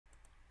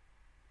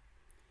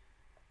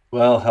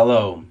Well,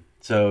 hello.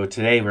 So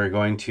today we're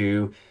going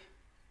to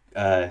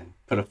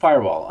put a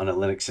firewall on a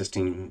Linux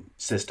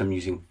system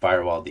using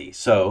Firewalld.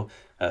 So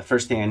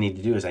first thing I need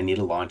to do is I need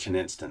to launch an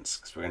instance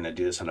because we're going to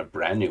do this on a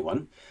brand new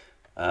one.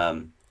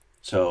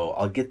 So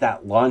I'll get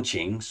that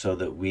launching so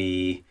that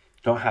we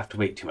don't have to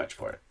wait too much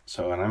for it.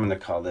 So and I'm going to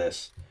call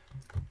this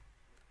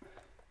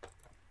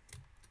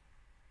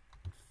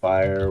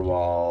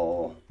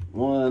Firewall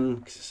 1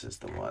 because this is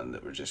the one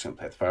that we're just going to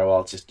play with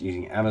firewall. It's just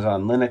using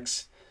Amazon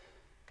Linux.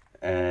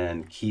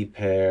 And key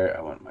pair,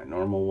 I want my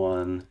normal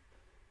one.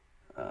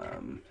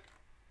 And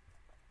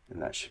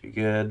that should be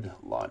good.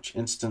 Launch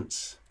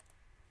instance.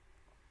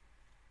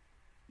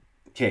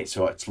 Okay,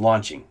 so it's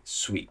launching.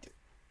 Sweet.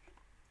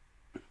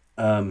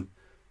 While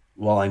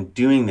I'm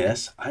doing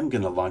this, I'm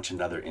going to launch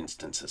another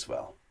instance as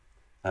well.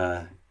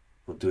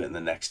 We'll do it in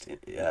the next,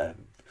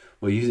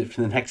 we'll use it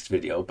for the next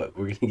video, but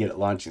we're going to get it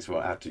launching, so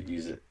we'll have to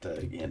use it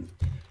again.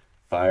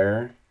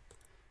 Come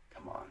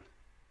on.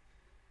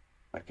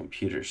 My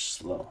computer's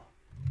slow.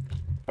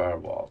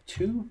 Firewall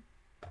 2.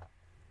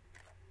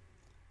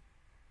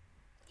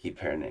 Key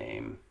pair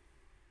name,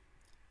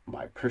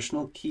 my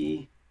personal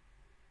key,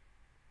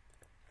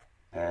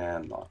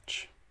 and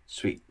launch.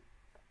 Sweet.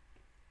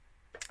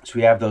 So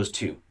we have those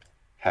two.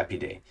 Happy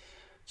day.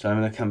 So I'm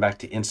going to come back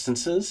to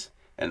instances,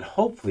 and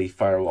hopefully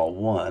firewall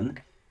 1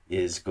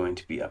 is going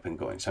to be up and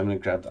going. So I'm going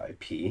to grab the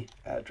IP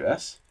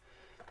address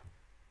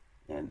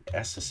and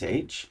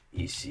SSH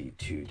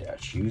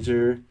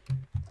ec2-user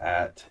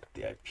at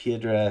the IP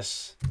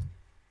address,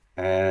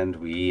 and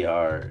we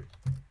are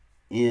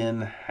in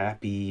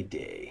happy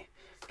day.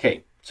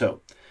 Okay,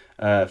 so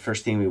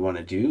first thing we want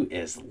to do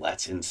is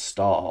let's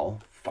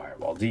install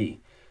Firewalld.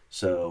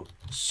 So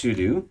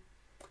sudo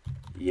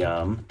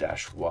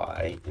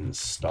yum-y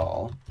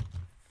install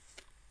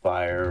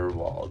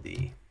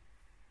Firewalld.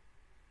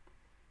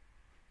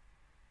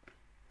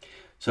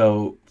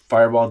 So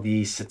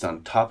Firewalld sits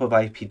on top of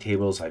IP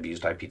tables. I've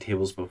used IP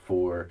tables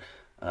before.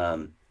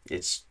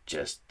 It's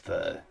just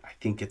I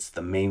think it's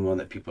the main one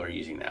that people are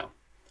using now.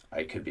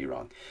 I could be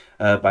wrong.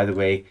 By the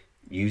way,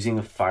 using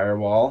a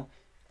firewall,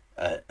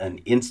 an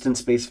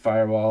instance-based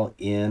firewall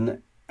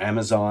in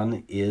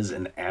Amazon is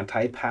an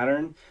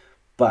anti-pattern,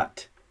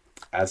 but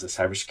as a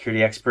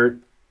cybersecurity expert,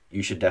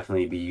 you should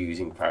definitely be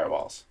using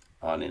firewalls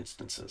on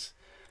instances.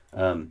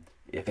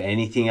 If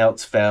anything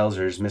else fails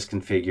or is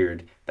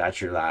misconfigured, that's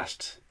your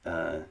last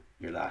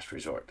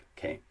resort.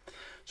 Okay,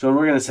 so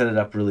we're going to set it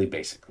up really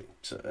basically,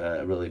 so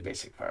a really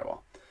basic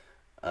firewall.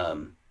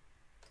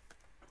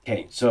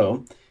 Okay,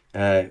 so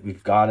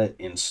we've got it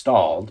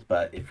installed,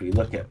 but if we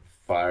look at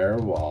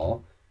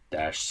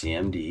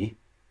firewall-cmd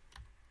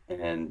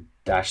and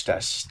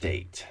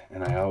 --state,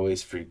 and I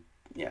always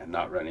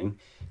not running,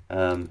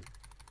 and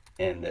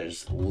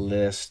there's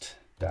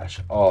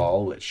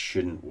list-all, which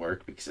shouldn't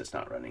work because it's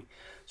not running.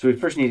 So we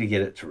first need to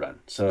get it to run.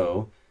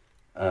 So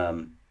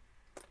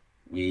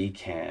we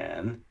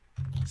can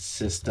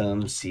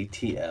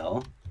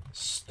systemctl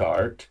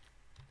start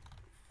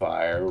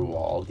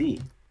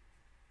Firewalld.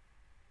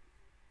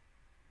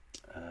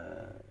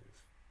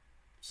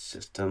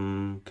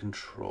 System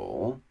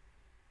control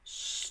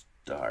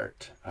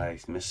start. I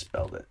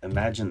misspelled it.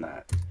 Imagine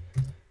that.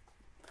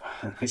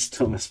 I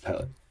still misspell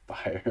it.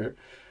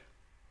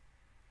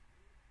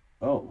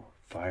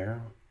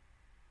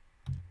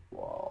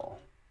 Firewall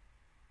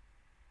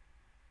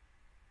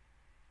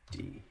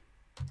D.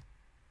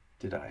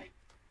 Did I?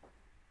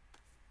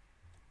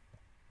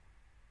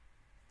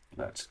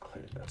 Let's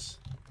clear this.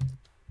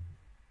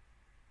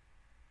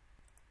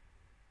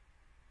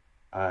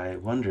 I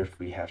wonder if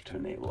we have to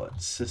enable it.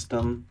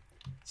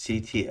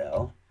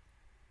 Systemctl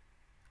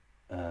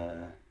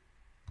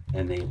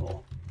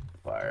enable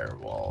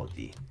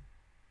Firewalld.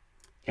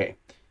 Okay.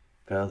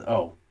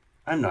 Oh,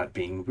 I'm not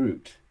being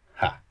root.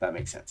 Ha, that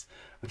makes sense.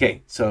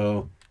 Okay,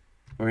 so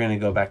we're going to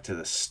go back to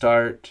the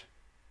start.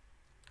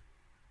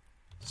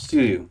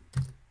 Sudo.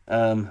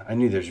 I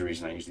knew there's a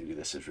reason I usually do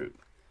this as root.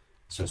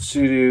 So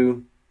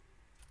sudo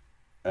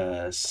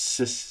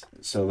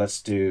so let's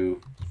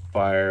do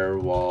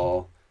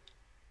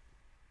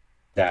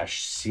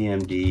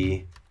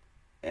firewall-cmd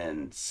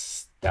and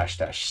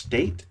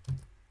 --state.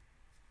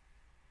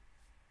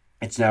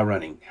 It's now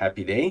running.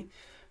 Happy day.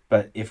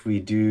 But if we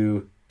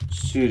do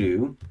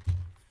sudo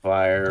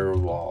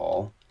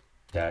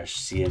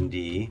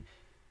firewall-cmd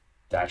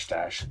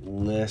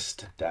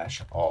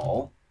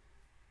 --list-all,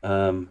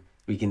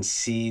 we can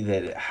see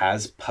that it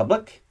has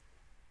public.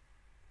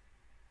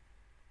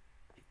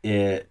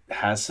 It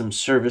has some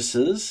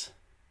services.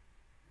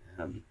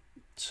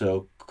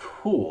 So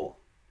cool.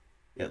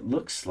 It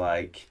looks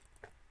like,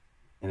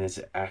 and it's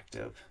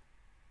active.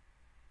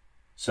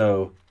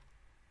 So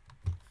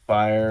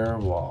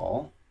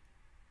firewall,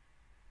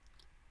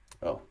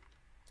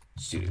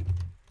 sudo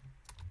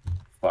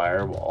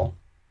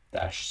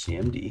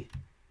firewall-cmd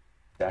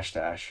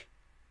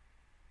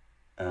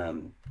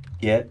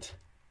get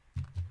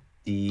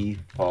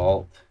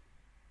default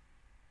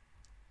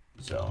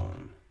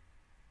zone.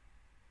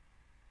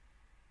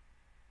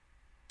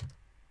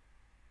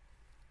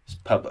 It's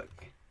public.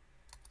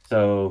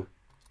 So,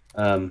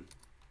 by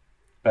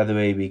the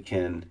way, we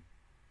can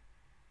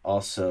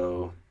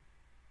also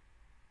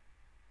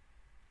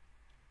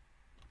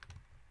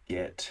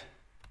get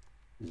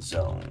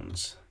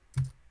zones.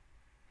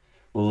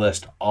 We'll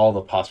list all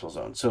the possible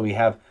zones. So we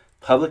have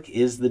public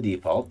is the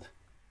default.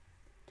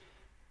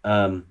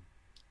 But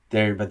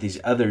these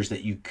others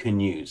that you can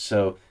use.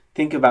 So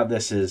think about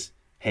this as,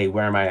 hey,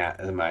 where am I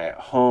at? Am I at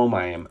home?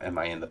 Am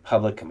I in the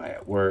public? Am I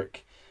at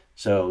work?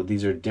 So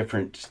these are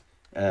different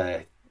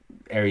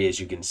areas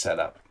you can set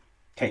up.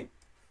 Okay,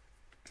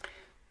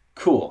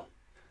 cool.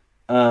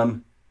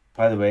 By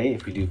the way,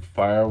 if we do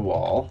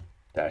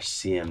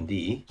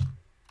firewall-cmd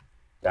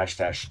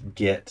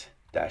 -get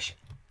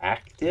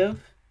 -active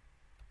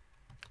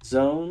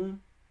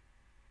zone,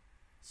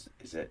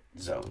 is it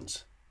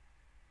zones?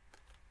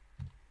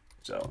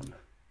 Zone.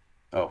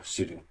 Oh,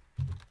 sudo.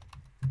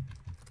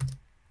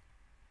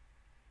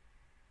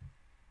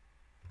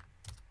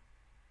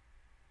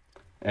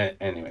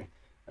 Anyway,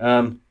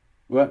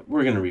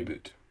 we're going to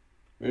reboot.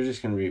 We're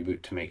just going to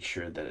reboot to make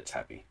sure that it's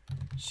happy.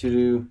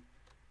 Sudo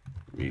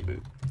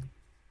reboot.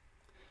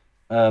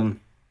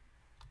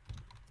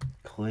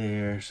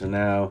 Clear. So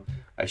now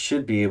I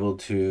should be able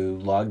to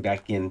log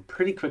back in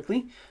pretty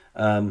quickly.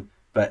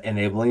 But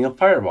enabling a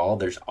firewall,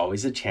 there's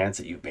always a chance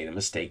that you've made a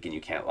mistake and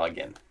you can't log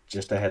in.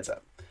 Just a heads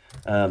up.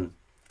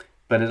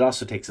 But it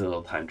also takes a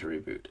little time to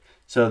reboot.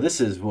 So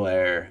this is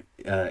where,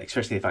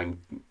 especially if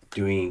I'm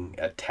doing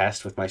a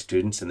test with my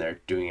students and they're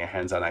doing a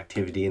hands-on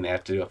activity and they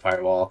have to do a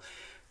firewall,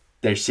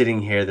 they're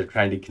sitting here, they're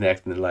trying to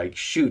connect and they're like,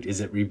 shoot,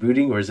 is it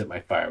rebooting or is it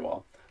my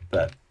firewall?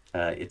 But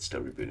it's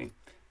still rebooting.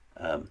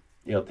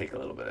 It'll take a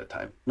little bit of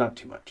time, not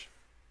too much.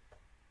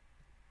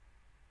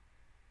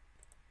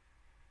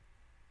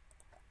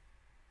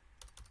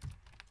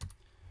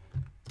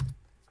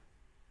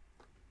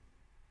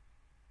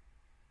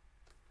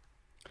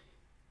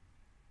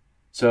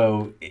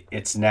 So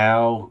it's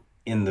now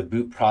in the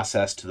boot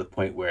process to the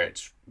point where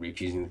it's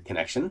refusing the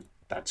connection.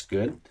 That's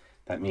good.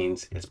 That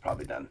means it's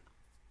probably done.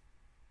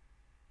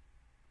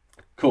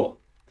 Cool.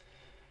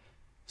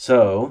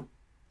 So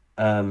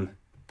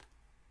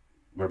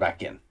we're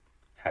back in.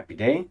 Happy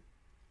day.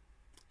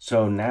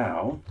 So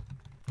now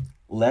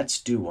let's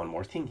do one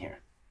more thing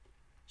here.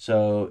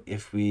 So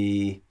if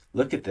we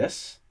look at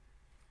this,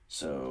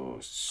 so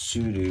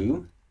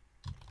sudo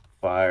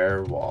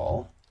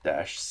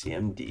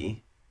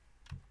firewall-cmd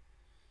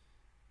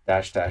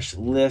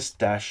 --list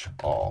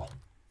 -all.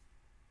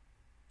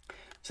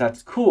 So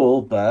that's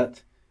cool,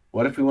 but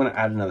what if we want to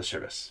add another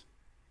service?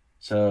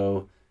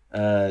 So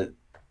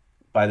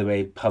by the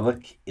way,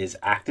 public is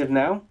active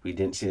now. We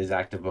didn't see it as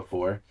active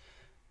before.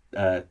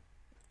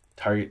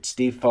 Target's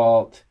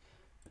default,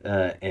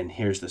 and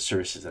here's the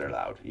services that are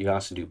allowed. You can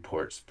also do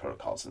ports,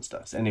 protocols, and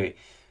stuff. So anyway,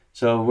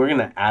 so we're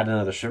going to add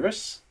another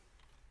service.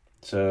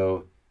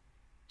 So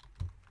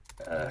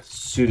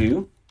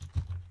sudo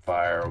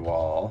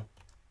firewall-cmd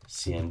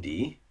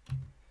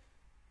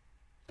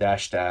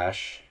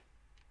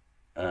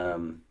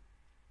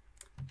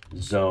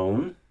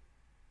 --zone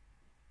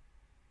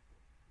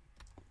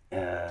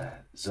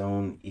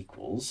zone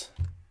equals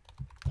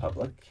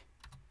public,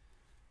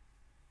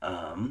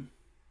 and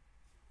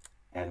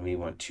we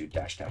want to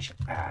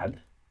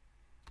 --add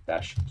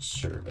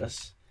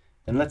 -service,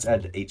 and let's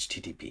add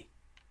HTTP.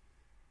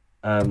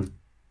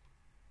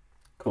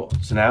 Cool.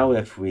 So now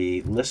if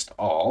we list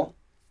all,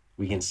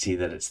 we can see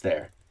that it's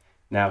there.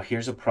 Now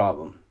here's a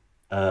problem.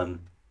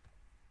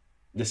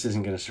 This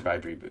isn't going to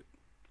survive reboot.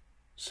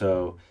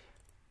 So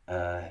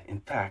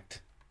in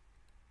fact,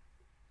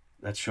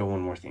 let's show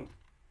one more thing.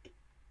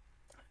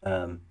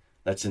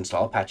 Let's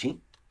install Apache.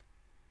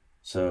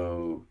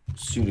 So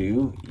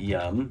sudo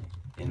yum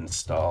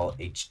install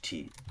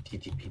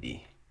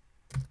httpd.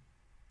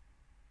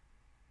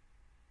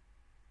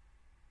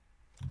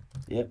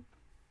 Yep.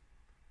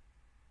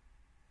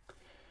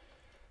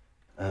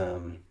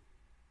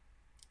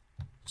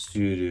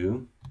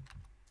 Sudo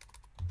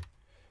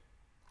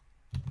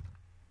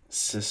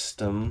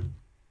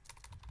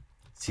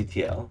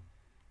systemctl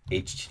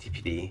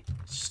httpd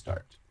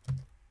start.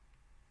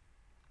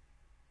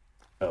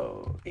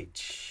 Oh, you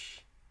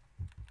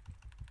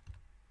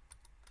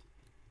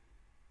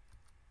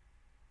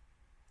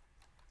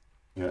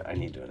know, I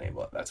need to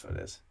enable it. That's what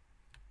it is.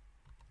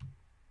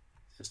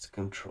 System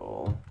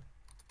control.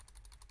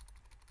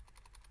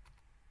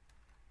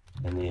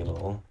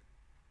 Enable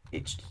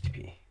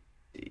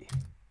HTTPD.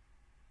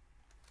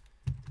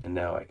 And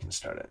now I can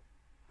start it.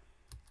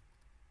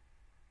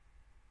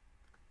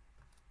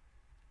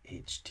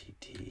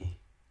 HTTP.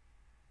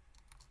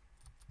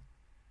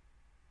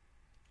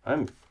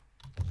 I'm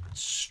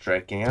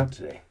striking out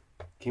today.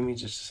 Give me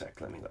just a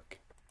sec. Let me look.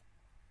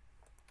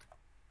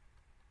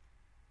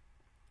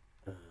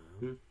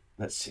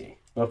 Let's see.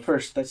 Well,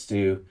 first, let's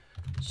do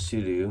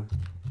sudo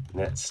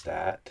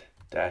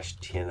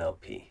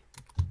netstat-tnlp.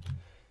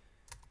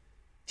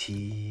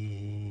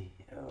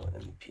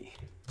 TLNP.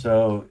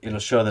 So it'll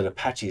show that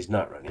Apache is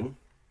not running.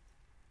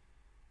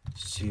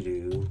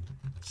 Sudo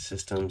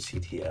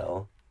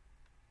systemctl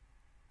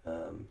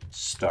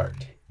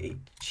start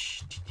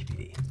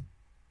HTTPD.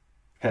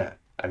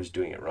 I was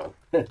doing it wrong.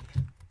 The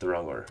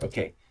wrong order.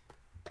 Okay.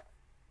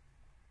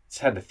 It's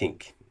had to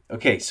think.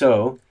 Okay,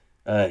 so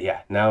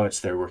yeah, now it's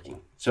there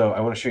working. So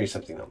I want to show you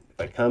something though. If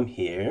I come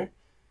here,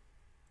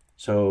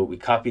 so we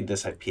copied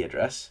this IP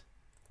address.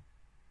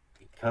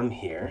 We come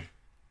here,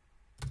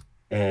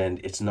 and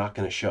it's not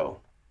going to show.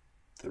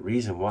 The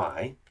reason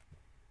why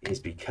is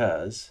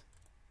because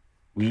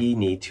we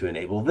need to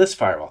enable this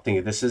firewall. Think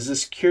of this as a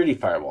security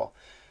firewall.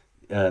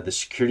 The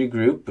security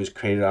group was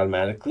created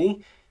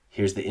automatically.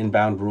 Here's the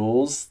inbound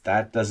rules.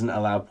 That doesn't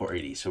allow port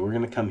 80. So we're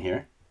going to come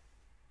here,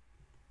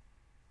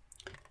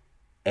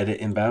 edit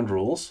inbound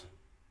rules,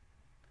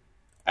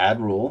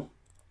 add rule,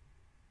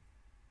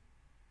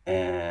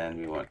 and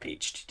we want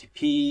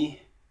HTTP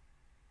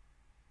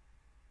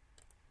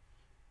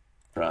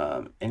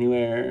from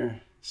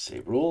anywhere,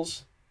 save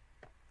rules.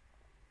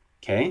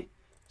 Okay,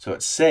 so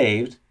it's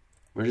saved.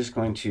 We're just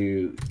going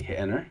to hit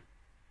enter.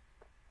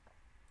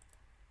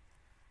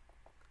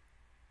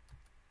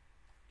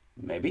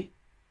 Maybe.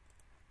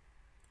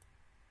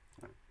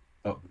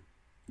 Oh,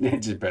 it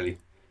just barely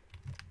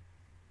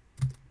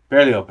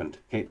opened.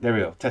 Okay, there we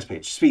go. Test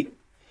page. Sweet.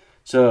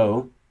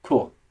 So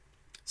cool.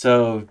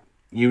 So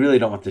you really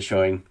don't want this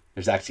showing.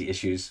 There's actually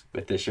issues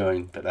with this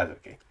showing, but that's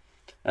okay.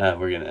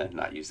 We're gonna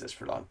not use this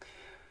for long.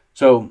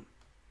 So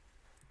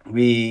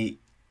we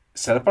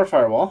set up our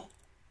firewall.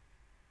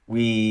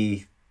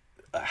 We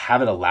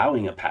have it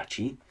allowing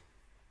Apache,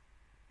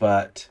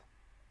 but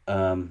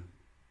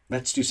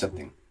let's do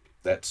something.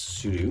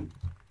 Let's sudo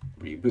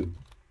reboot.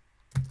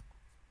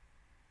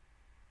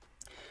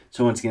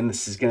 So once again,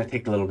 this is going to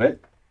take a little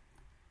bit.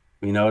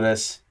 We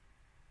notice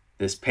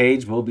this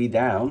page will be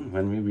down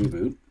when we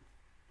reboot.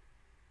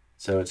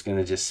 So it's going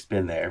to just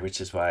spin there,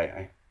 which is why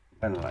I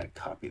don't know, I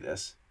copy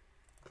this,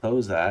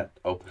 close that,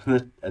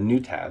 open a new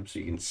tab so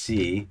you can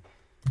see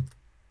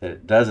that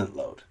it doesn't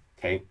load,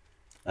 okay?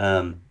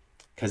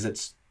 Because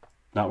it's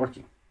not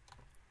working.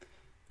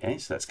 Okay,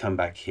 so let's come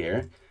back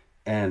here.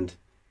 And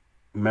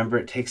remember,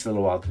 it takes a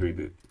little while to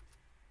reboot.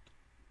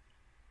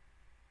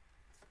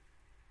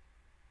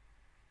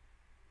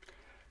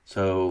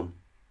 So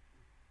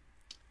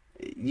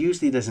it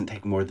usually doesn't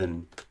take more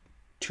than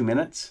 2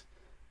 minutes.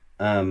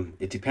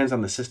 It depends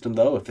on the system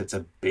though. If it's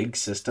a big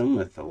system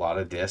with a lot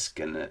of disk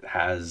and it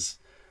has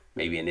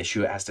maybe an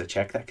issue it has to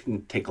check, that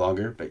can take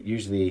longer, but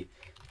usually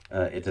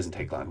it doesn't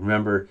take long.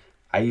 Remember,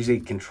 I usually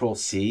Control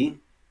C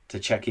to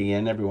check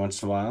again every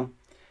once in a while.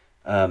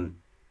 And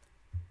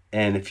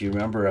if you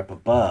remember up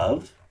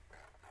above,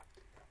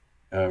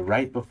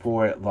 right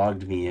before it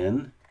logged me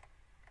in,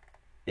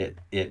 it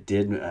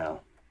did,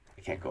 well,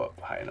 I can't go up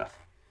high enough.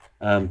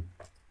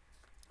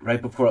 Right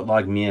before it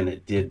logged me in,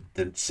 it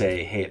did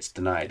say, hey, it's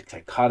denied, because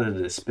I caught it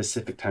at a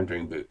specific time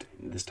during boot.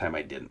 This time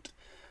I didn't.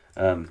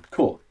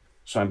 Cool.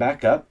 So I'm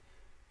back up.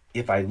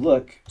 If I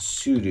look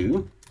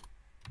sudo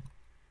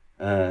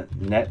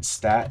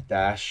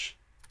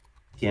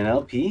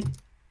netstat-tnlp,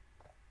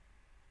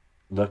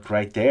 look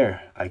right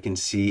there. I can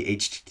see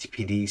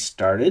HTTPD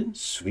started.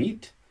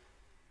 Sweet.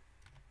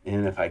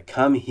 And if I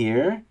come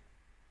here,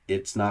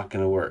 it's not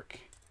going to work.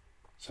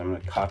 So I'm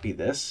going to copy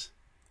this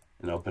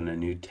and open a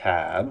new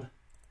tab.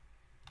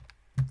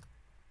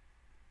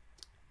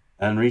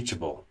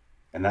 Unreachable.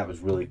 And that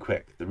was really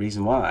quick. The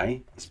reason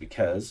why is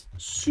because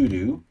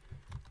sudo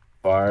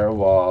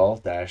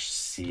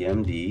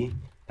firewall-cmd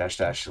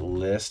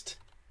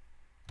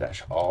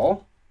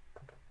 --list-all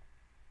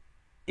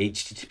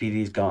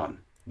HTTPD is gone.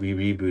 We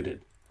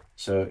rebooted.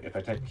 So if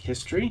I type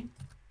history,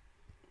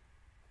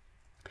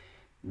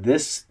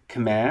 this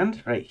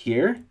command right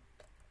here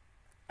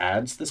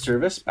adds the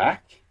service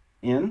back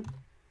in,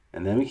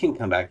 and then we can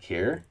come back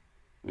here.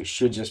 We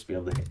should just be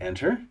able to hit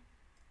enter,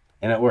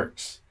 and it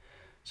works.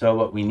 So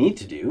what we need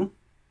to do,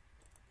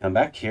 come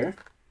back here,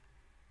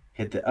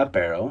 hit the up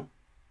arrow,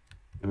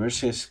 and we're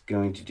just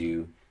going to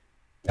do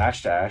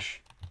 --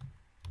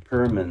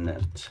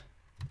 permanent.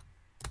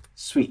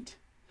 Sweet.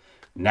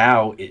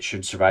 Now it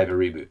should survive a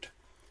reboot.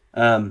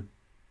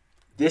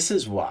 This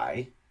is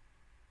why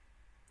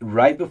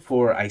right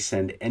before I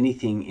send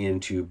anything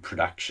into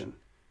production,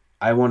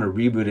 I want to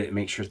reboot it and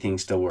make sure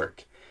things still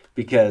work,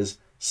 because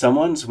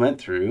someone's went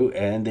through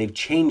and they've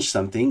changed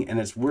something and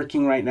it's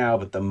working right now,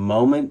 but the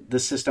moment the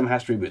system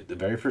has to reboot, the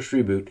very first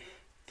reboot,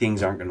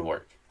 things aren't going to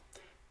work.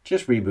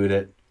 Just reboot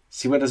it,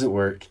 see what doesn't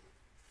work,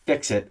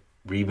 fix it,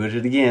 reboot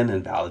it again,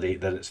 and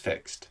validate that it's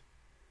fixed.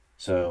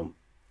 So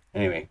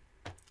anyway,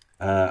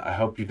 I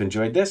hope you've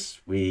enjoyed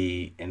this.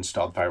 We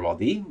installed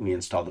Firewalld, we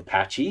installed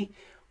Apache,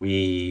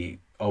 we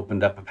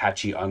opened up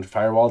Apache on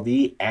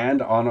Firewalld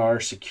and on our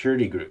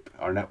security group,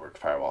 our network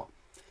firewall.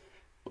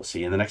 We'll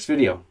see you in the next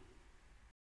video.